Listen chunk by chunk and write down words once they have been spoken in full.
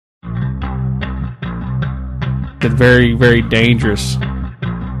It's very, very dangerous.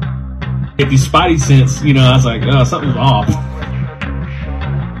 Get these spidey sense, I was like, oh, something's off.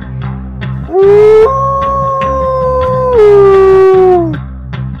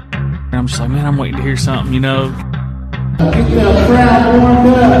 And I'm just like, man, I'm waiting to hear something, Keep that crowd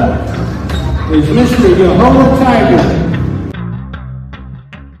warmed up. Is Mr. Yehovah Tiger.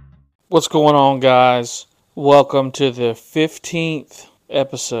 What's going on, guys? Welcome to the 15th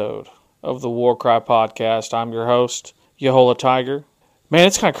episode of the War Cry Podcast. I'm your host, Yehovah Tiger. Man,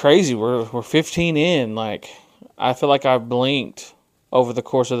 it's kind of crazy. We're 15 in. Like, I feel like I've blinked over the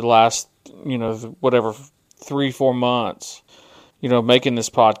course of the last, 3-4 months, making this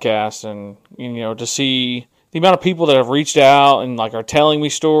podcast, and, to see the amount of people that have reached out and like are telling me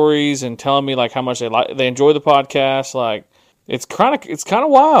stories and telling me like how much they enjoy the podcast. Like, it's kind of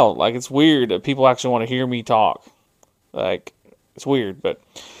wild. Like, it's weird that people actually want to hear me talk. Like, it's weird, but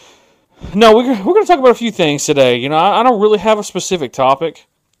no, we're going to talk about a few things today. I don't really have a specific topic,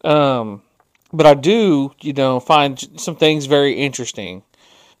 but I do, find some things very interesting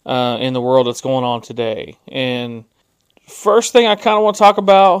in the world that's going on today. And first thing I kind of want to talk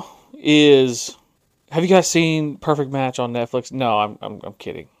about is, have you guys seen Perfect Match on Netflix? No, I'm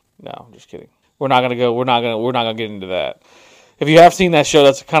kidding. No, I'm just kidding. We're not gonna get into that. If you have seen that show,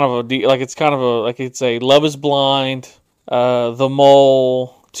 that's kind of it's a Love Is Blind, The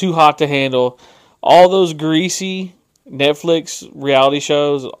Mole, Too Hot to Handle, all those greasy Netflix reality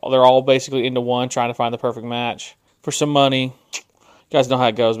shows. They're all basically into one, trying to find the perfect match for some money. You guys know how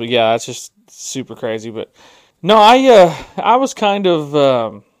it goes, but yeah, it's just super crazy. But no, I was kind of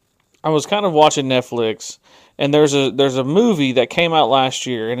watching Netflix, and there's a movie that came out last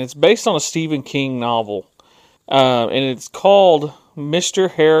year, and it's based on a Stephen King novel, and it's called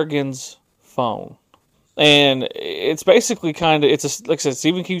Mr. Harrigan's Phone. And it's basically it's like I said,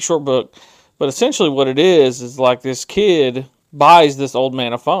 Stephen King short book, but essentially what it is like this kid buys this old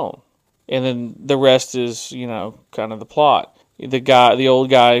man a phone, and then the rest is, kind of the plot. The old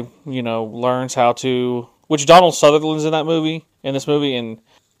guy, learns how to, which Donald Sutherland's in this movie, and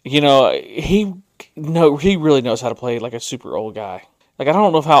he really knows how to play like a super old guy. Like, I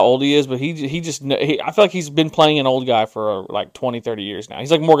don't know how old he is, but I feel like he's been playing an old guy for like 20, 30 years now.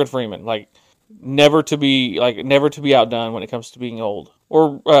 He's like Morgan Freeman, like never to be outdone when it comes to being old.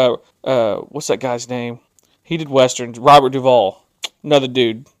 Or what's that guy's name? He did westerns. Robert Duvall, another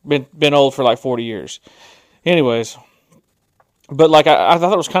dude, been old for like 40 years. Anyways, but like I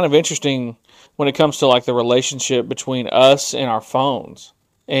thought it was kind of interesting when it comes to like the relationship between us and our phones.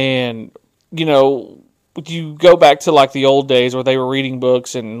 And, you go back to like the old days where they were reading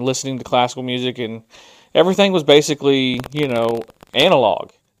books and listening to classical music, and everything was basically,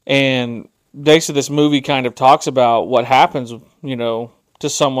 analog. And basically this movie kind of talks about what happens, to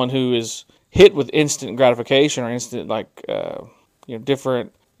someone who is hit with instant gratification or instant,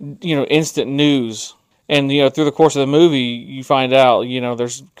 different, instant news. And, through the course of the movie, you find out,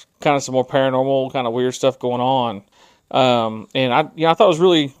 there's kind of some more paranormal, kind of weird stuff going on. And I thought it was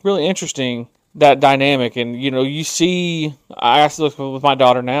really, really interesting, that dynamic. And, you see, I look with my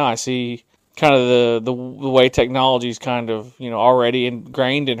daughter now, I see kind of the way technology is kind of, already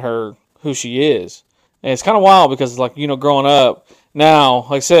ingrained in her, who she is. And it's kind of wild because, like, growing up now,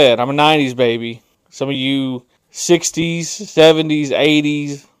 like I said, I'm a 90s baby. Some of you 60s, 70s,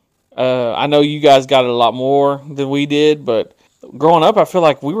 80s, I know you guys got it a lot more than we did, but growing up, I feel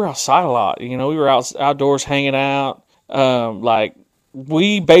like we were outside a lot. We were outdoors hanging out.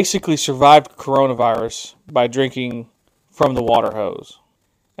 We basically survived coronavirus by drinking from the water hose.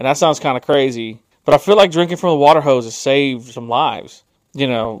 And that sounds kind of crazy, but I feel like drinking from the water hose has saved some lives,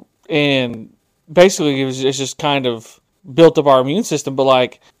 and basically it's just kind of built up our immune system. But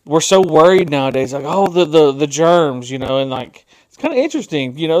like, we're so worried nowadays, like, oh, the germs, and like, it's kind of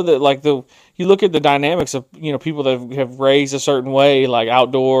interesting, that like you look at the dynamics of, people that have raised a certain way, like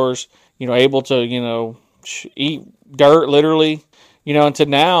outdoors, able to, eat dirt literally, until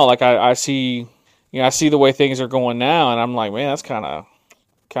now, like I see, I see the way things are going now, and I'm like, man, that's kind of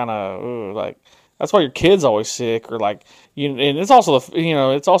like, that's why your kid's always sick, or like, and it's also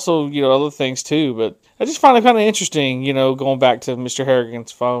other things too. But I just find it kind of interesting, going back to Mr.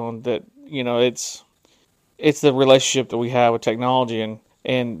 Harrigan's Phone, that it's the relationship that we have with technology,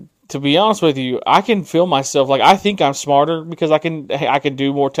 and to be honest with you, I can feel myself, like, I think I'm smarter because I can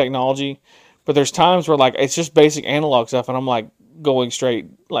do more technology. But there's times where, like, it's just basic analog stuff, and I'm, like, going straight,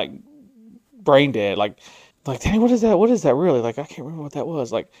 like, brain dead. Like, dang, what is that? What is that really? Like, I can't remember what that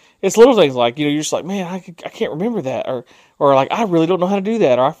was. Like, it's little things like, you're just like, man, I can't remember that. Or, like, I really don't know how to do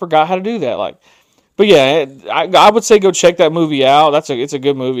that. Or I forgot how to do that. Like, but, yeah, I would say go check that movie out. It's a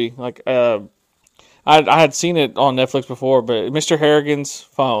good movie. Like, I had seen it on Netflix before, but Mr. Harrigan's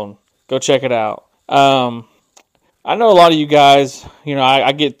Phone. Go check it out. I know a lot of you guys,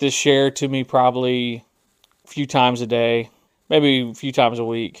 I get this shared to me probably a few times a day, maybe a few times a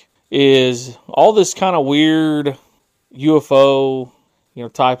week, is all this kind of weird UFO,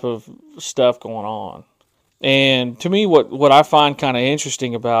 type of stuff going on. And to me, what I find kind of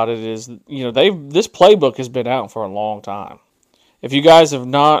interesting about it is, this playbook has been out for a long time. If you guys are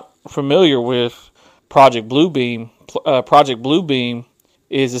not familiar with Project Bluebeam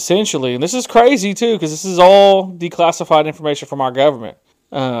is essentially, and this is crazy too, because this is all declassified information from our government,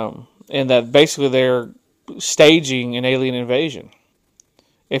 and that basically they're staging an alien invasion.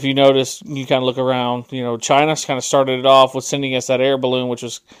 If you notice, you kind of look around, China kind of started it off with sending us that air balloon, which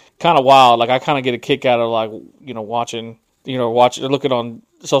was kind of wild. Like, I kind of get a kick out of, like, watching, looking on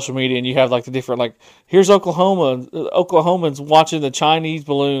social media, and you have, like, the different, like, here's Oklahoma. Oklahomans watching the Chinese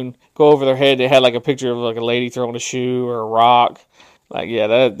balloon go over their head. They had, like, a picture of, like, a lady throwing a shoe or a rock. Like,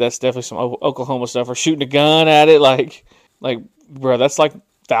 yeah, that's definitely some Oklahoma stuff. Or shooting a gun at it, like, bro, that's, like,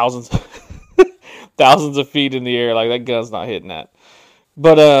 thousands of feet in the air. Like, that gun's not hitting that.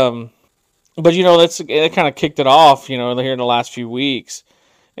 But that kind of kicked it off, here in the last few weeks.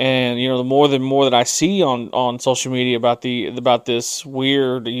 And, the more that I see on social media about this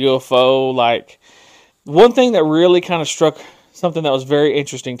weird UFO, like, one thing that really kind of struck something that was very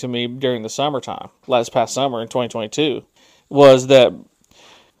interesting to me during the summertime, last past summer in 2022, was that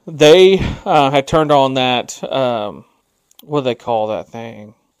they had turned on that, what do they call that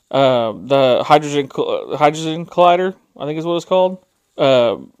thing? The hydrogen collider, I think is what it's called.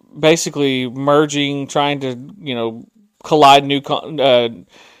 Basically merging, trying to, collide new,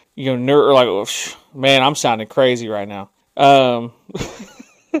 man, I'm sounding crazy right now. I'm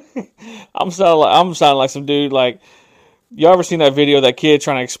sounding like some dude, like, you ever seen that video of that kid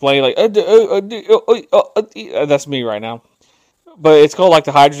trying to explain, like, that's me right now. But it's called, like,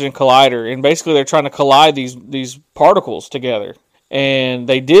 the hydrogen collider, and basically they're trying to collide these particles together, and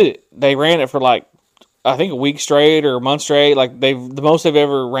they did it. They ran it for, like, I think a week straight or a month straight. Like, the most they've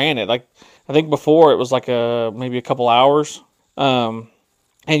ever ran it. Like, I think before it was like maybe a couple hours. And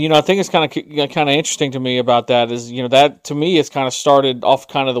I think it's kind of interesting to me about that is, that to me it's kind of started off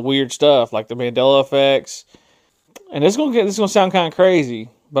kind of the weird stuff, like the Mandela effects. And this is gonna sound kind of crazy,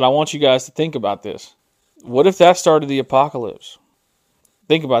 but I want you guys to think about this. What if that started the apocalypse?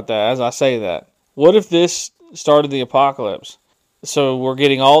 Think about that as I say that. What if this started the apocalypse? So we're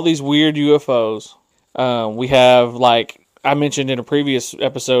getting all these weird UFOs. We have, like I mentioned in a previous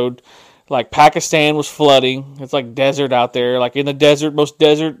episode, like Pakistan was flooding. It's like desert out there, like in the desert, most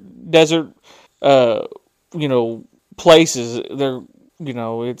desert, places.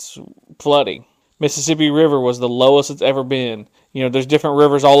 It's flooding. Mississippi River was the lowest it's ever been. There's different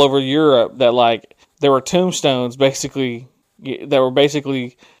rivers all over Europe that, like, there were tombstones that were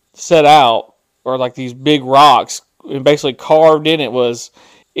basically set out, or like these big rocks, and basically carved in it was,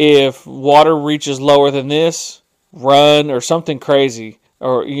 if water reaches lower than this, run, or something crazy,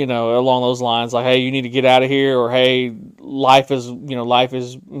 or, along those lines, like, hey, you need to get out of here, or hey, life is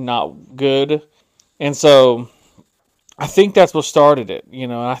not good. And so I think that's what started it,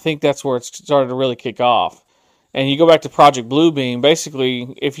 and I think that's where it started to really kick off. And you go back to Project Bluebeam,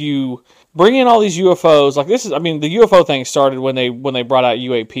 basically, if you bring in all these UFOs, like this is, the UFO thing started when they brought out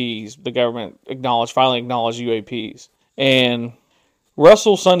UAPs. The government finally acknowledged UAPs. And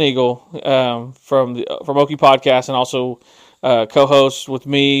Russell Suneagle from Okie Podcast, and also co-host with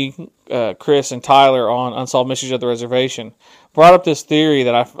me, Chris, and Tyler on Unsolved Mysteries of the Reservation, brought up this theory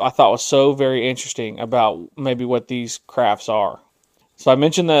that I thought was so very interesting about maybe what these crafts are. So I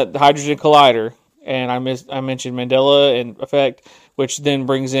mentioned the hydrogen collider, and I mentioned Mandela and effect, which then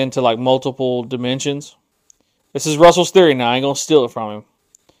brings into, like, multiple dimensions. This is Russell's theory now. I ain't going to steal it from him.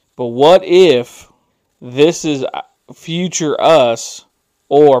 But what if this is future us,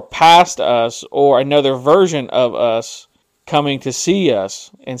 or past us, or another version of us coming to see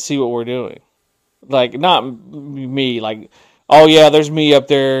us and see what we're doing? Like, not me, like, oh yeah, there's me up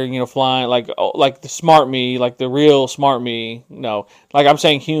there, flying, like the smart me, like the real smart me. No, like, I'm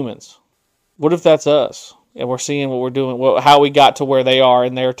saying humans. What if that's us, and we're seeing what we're doing, how we got to where they are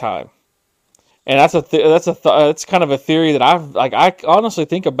in their time? And that's kind of a theory that I honestly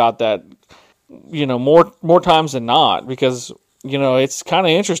think about that, more times than not, because it's kind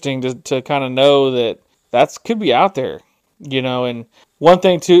of interesting to kind of know that could be out there, And one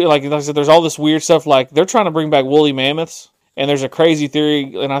thing too, like I said, there's all this weird stuff, like they're trying to bring back woolly mammoths, and there's a crazy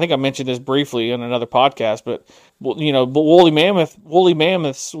theory, and I think I mentioned this briefly in another podcast, but woolly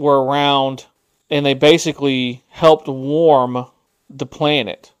mammoths were around, and they basically helped warm the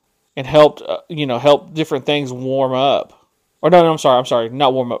planet. and helped help different things warm up. Or no, I'm sorry,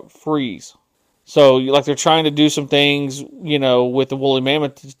 not warm up, freeze. So like they're trying to do some things, with the woolly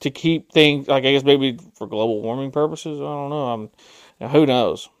mammoth to keep things, like I guess maybe for global warming purposes. I don't know. Who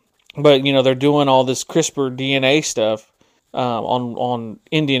knows? But they're doing all this CRISPR DNA stuff on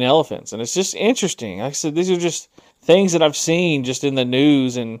Indian elephants, and it's just interesting. Like I said, these are just things that I've seen just in the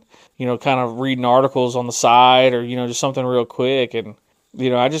news, and kind of reading articles on the side, or just something real quick, and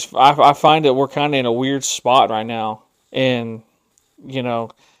I find that we're kind of in a weird spot right now, and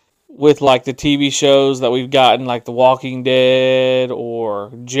with like the TV shows that we've gotten, like The Walking Dead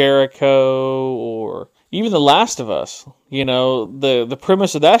or Jericho or even The Last of Us. The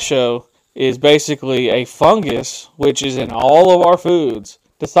premise of that show is basically a fungus, which is in all of our foods,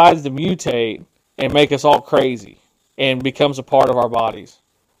 decides to mutate and make us all crazy and becomes a part of our bodies.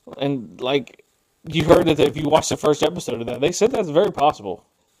 And like you heard that if you watched the first episode of that, they said that's very possible.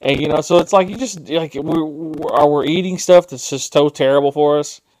 And so it's like you just like we're eating stuff that's just so terrible for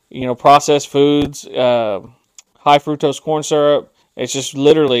us. Processed foods, high fructose corn syrup. It's just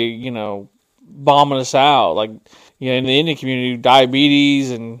literally, bombing us out. Like, in the Indian community,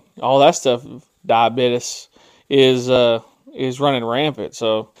 diabetes and all that stuff, diabetes is running rampant.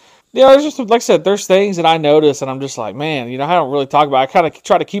 So, there's just, like I said, there's things that I notice and I'm just like, man, I don't really talk about it. I kind of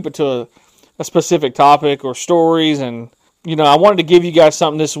try to keep it to a specific topic or stories. And, I wanted to give you guys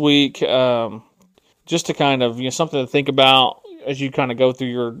something this week, just to kind of, something to think about as you kind of go through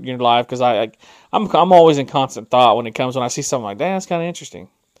your life, because I'm always in constant thought when I see something like that. That's kind of interesting,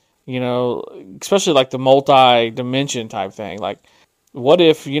 especially like the multi-dimension type thing. Like, what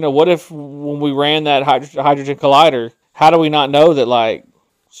if when we ran that hydrogen collider, how do we not know that like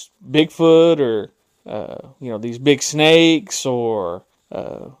Bigfoot or these big snakes or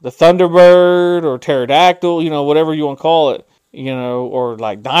the Thunderbird or pterodactyl, whatever you want to call it, or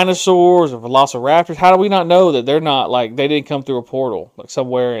like dinosaurs or velociraptors. How do we not know that they're not like they didn't come through a portal like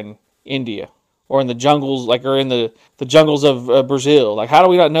somewhere in India or in the jungles, like or in the jungles of Brazil? Like, how do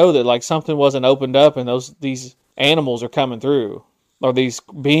we not know that like something wasn't opened up and these animals are coming through, or these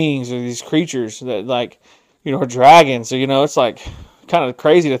beings or these creatures that like are dragons? So it's like kind of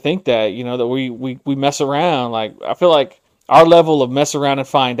crazy to think that that we mess around. Like, I feel like our level of mess around and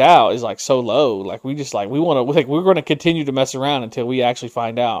find out is like so low. Like we just like we're going to continue to mess around until we actually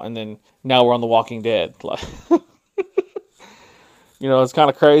find out, and then now we're on The Walking Dead. Like, it's kind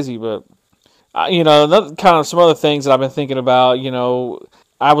of crazy, but some other things that I've been thinking about.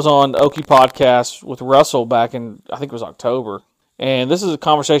 I was on Okie podcast with Russell back in, I think it was October, and this is a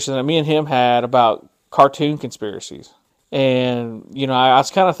conversation that me and him had about cartoon conspiracies. And, I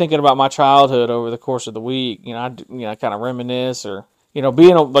was kind of thinking about my childhood over the course of the week. I kind of reminisce, or,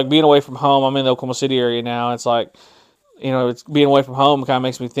 being away from home. I'm in the Oklahoma City area now. It's like, it's being away from home kind of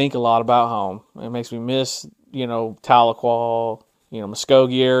makes me think a lot about home. It makes me miss, Tahlequah,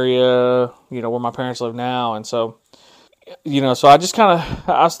 Muskogee area, where my parents live now. And so, so I just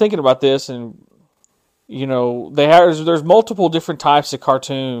I was thinking about this, and, there's multiple different types of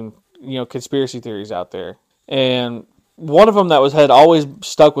cartoon, conspiracy theories out there. And one of them that had always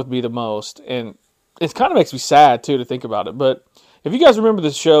stuck with me the most, and it kind of makes me sad too to think about it, but if you guys remember the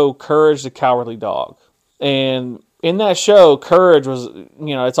show Courage the Cowardly Dog, and in that show, Courage was,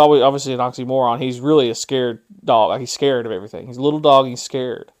 it's always obviously an oxymoron. He's really a scared dog. Like, he's scared of everything. He's a little dog, he's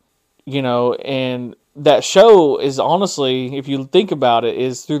scared. And that show is honestly, if you think about it,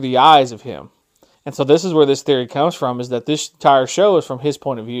 is through the eyes of him. And so this is where this theory comes from, is that this entire show is from his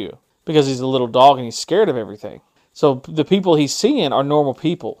point of view, because he's a little dog and he's scared of everything. So the people he's seeing are normal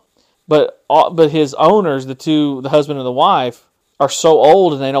people, but his owners, the husband and the wife, are so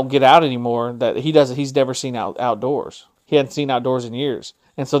old and they don't get out anymore that he's never seen outdoors. He hadn't seen outdoors in years,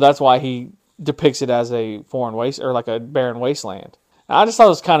 and so that's why he depicts it as a foreign waste, or like a barren wasteland. And I just thought it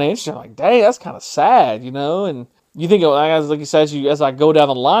was kind of interesting. Like, dang, that's kind of sad, And you think of, like you said, as I go down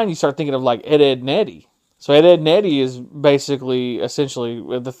the line, you start thinking of like Ed, Edd, and Eddy. So Ed, Edd, and Eddy is basically,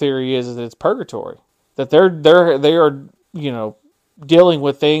 essentially, the theory is that it's purgatory. That they are dealing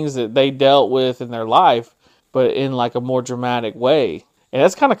with things that they dealt with in their life, but in like a more dramatic way. And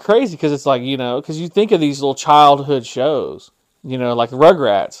that's kind of crazy, because it's like, because you think of these little childhood shows, like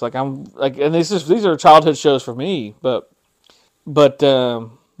Rugrats. And these are childhood shows for me, but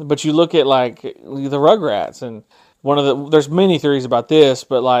you look at like the Rugrats, and there's many theories about this,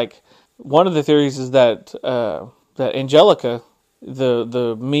 but like one of the theories is that Angelica,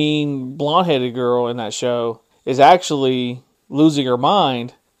 the mean blonde-headed girl in that show, is actually losing her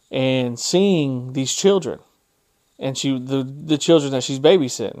mind and seeing these children, and the children that she's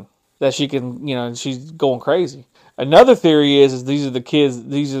babysitting, that she can, she's going crazy. Another theory is these are the kids.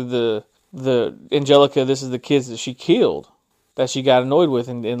 These are the Angelica. This is the kids that she killed, that she got annoyed with,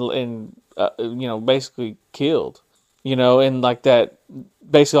 and basically killed. And like that.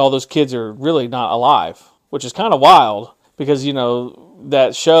 Basically, all those kids are really not alive, which is kind of wild because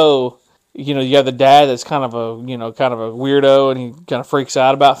that show. You have the dad that's kind of a weirdo, and he kind of freaks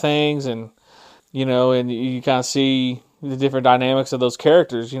out about things, and and you kind of see the different dynamics of those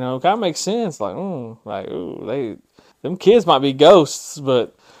characters. Kind of makes sense. Them kids might be ghosts,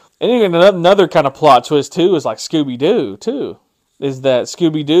 but and even another kind of plot twist too is like Scooby Doo too. Is that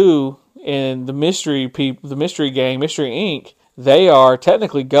Scooby Doo and the mystery people, the mystery gang, Mystery Inc. They are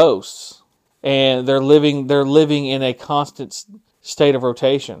technically ghosts, and they're living in a constant state of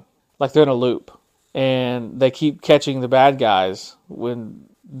rotation. Like they're in a loop, and they keep catching the bad guys when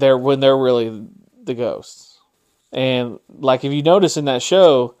they're really the ghosts. And like if you notice in that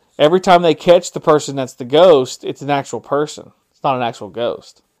show, every time they catch the person that's the ghost, it's an actual person. It's not an actual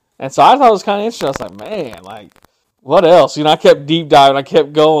ghost. And so I thought it was kind of interesting. I was like, man, like what else? I kept deep diving, I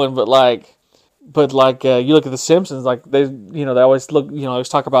kept going, but you look at the Simpsons, like they always always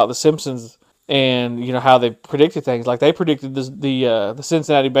talk about the Simpsons. And how they predicted things, like they predicted the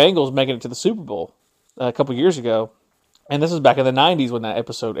Cincinnati Bengals making it to the Super Bowl a couple years ago, and this was back in the '90s when that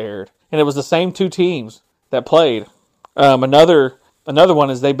episode aired, and it was the same two teams that played. Another one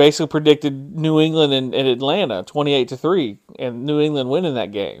is they basically predicted New England and Atlanta 28-3, and New England winning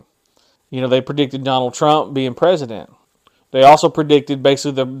that game. They predicted Donald Trump being president. They also predicted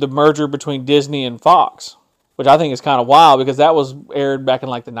basically the merger between Disney and Fox, which I think is kind of wild because that was aired back in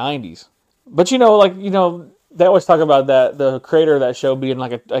like the '90s. But they always talk about that the creator of that show being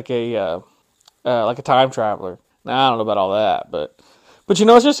like a time traveler. Now I don't know about all that, but it's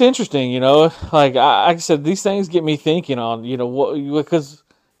just interesting. Like I said, these things get me thinking on what, because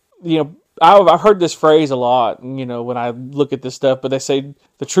I've heard this phrase a lot. When I look at this stuff, but they say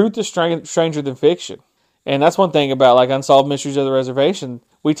the truth is stranger than fiction, and that's one thing about like Unsolved Mysteries of the Reservation.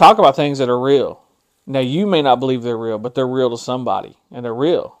 We talk about things that are real. Now you may not believe they're real, but they're real to somebody, and they're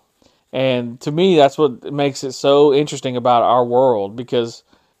real. And to me, that's what makes it so interesting about our world, because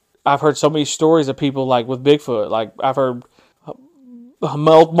I've heard so many stories of people like with Bigfoot. Like I've heard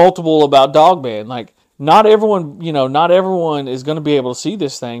multiple about Dogman. Like not everyone is going to be able to see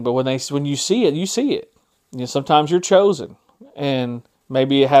this thing, but when you see it, you see it. Sometimes you're chosen, and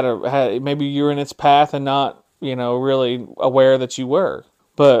maybe maybe you're in its path and not really aware that you were.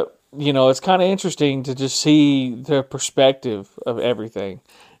 But it's kind of interesting to just see the perspective of everything.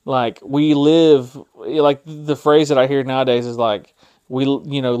 Like we live, like the phrase that I hear nowadays is like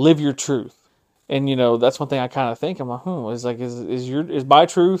live your truth, and that's one thing I kind of think. I'm like, is my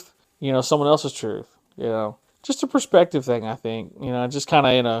truth someone else's truth? Just a perspective thing. I think just kind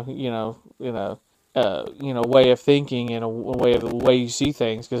of in a way of thinking and a way of the way you see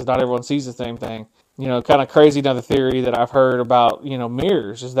things, because not everyone sees the same thing. Kind of crazy. Another theory that I've heard about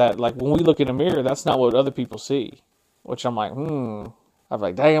mirrors is that like when we look in a mirror, that's not what other people see, which I'm like, I'm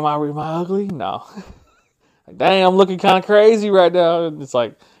like, dang, am I ugly? No. Like, dang, I'm looking kind of crazy right now. It's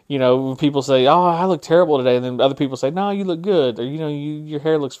like, when people say, oh, I look terrible today, and then other people say, no, you look good, or, your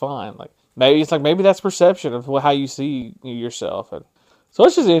hair looks fine. Like, maybe that's perception of how you see yourself. And so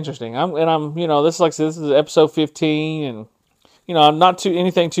it's just interesting. This is episode 15, and, I'm not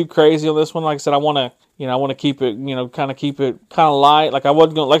anything too crazy on this one. Like I said, I want to keep it, kind of light. Like I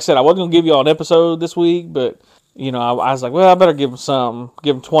wasn't going to give you all an episode this week, but I was like, well, I better give them something.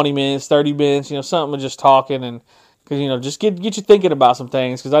 Give them 20 minutes, 30 minutes, something of just talking, and because just get you thinking about some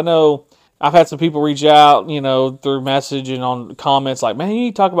things. Because I know I've had some people reach out, through message and on comments, like, man, you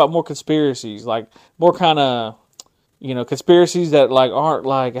need to talk about more conspiracies, like more kind of, conspiracies that like aren't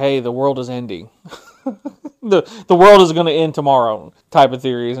like, hey, the world is ending, the world is going to end tomorrow type of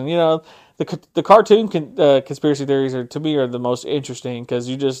theories, and the cartoon conspiracy theories are the most interesting, because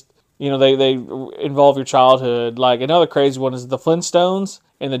you just. They involve your childhood. Like another crazy one is the Flintstones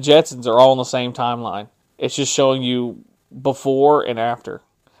and the Jetsons are all on the same timeline. It's just showing you before and after,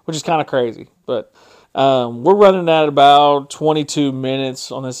 which is kind of crazy. But we're running at about 22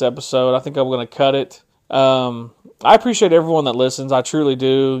 minutes on this episode. I think I'm going to cut it. I appreciate everyone that listens. I truly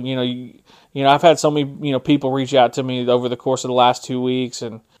do. I've had so many people reach out to me over the course of the last 2 weeks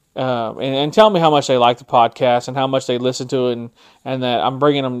and tell me how much they like the podcast and how much they listen to it, and that I'm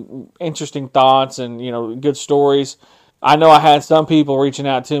bringing them interesting thoughts and good stories. I know I had some people reaching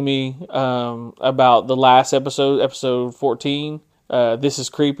out to me about the last episode 14. This is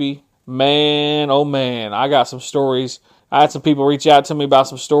creepy, man. Oh man, I got some stories. I had some people reach out to me about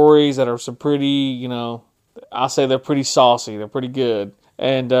some stories that are some pretty, I'll say they're pretty saucy. They're pretty good.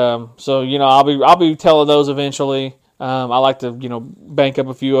 And so I'll be telling those eventually. I like to bank up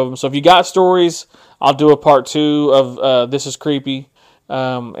a few of them. So if you got stories, I'll do a part 2 of This Is Creepy.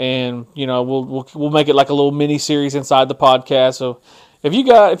 And we'll make it like a little mini series inside the podcast. So if you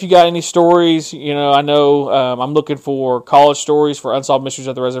got any stories, I know I'm looking for college stories for Unsolved Mysteries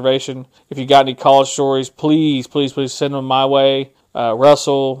at the Reservation. If you got any college stories, please send them my way.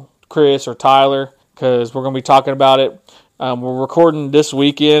 Russell, Chris, or Tyler, because we're going to be talking about it. We're recording this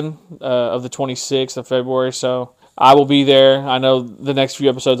weekend of the 26th of February, so I will be there. I know the next few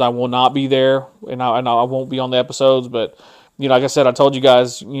episodes I will not be there, and I won't be on the episodes, but like I said, I told you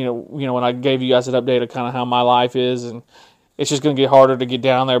guys, when I gave you guys an update of kind of how my life is, and it's just going to get harder to get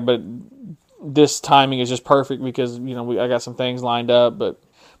down there, but this timing is just perfect because, I got some things lined up, but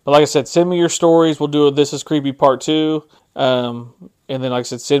like I said, send me your stories. We'll do a This Is Creepy Part 2, and then, like I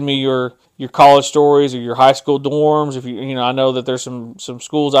said, send me your college stories or your high school dorms. If I know that there's some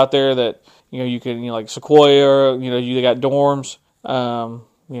schools out there that, you can, like Sequoia, you got dorms,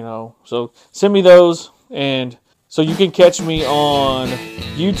 so send me those. And so you can catch me on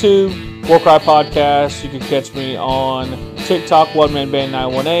YouTube, War Cry Podcast. You can catch me on TikTok, One Man Band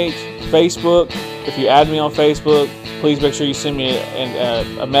 918, Facebook. If you add me on Facebook, please make sure you send me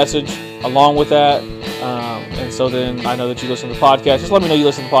a message along with that. And so then I know that you listen to the podcast. Just let me know you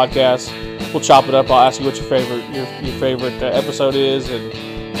listen to the podcast. We'll chop it up. I'll ask you what your favorite episode is, and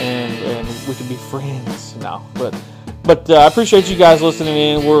we can be friends now. But I appreciate you guys listening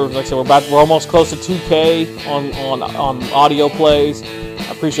in. We're almost close to 2K on audio plays.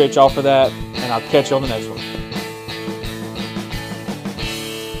 I appreciate y'all for that, and I'll catch you on the next one.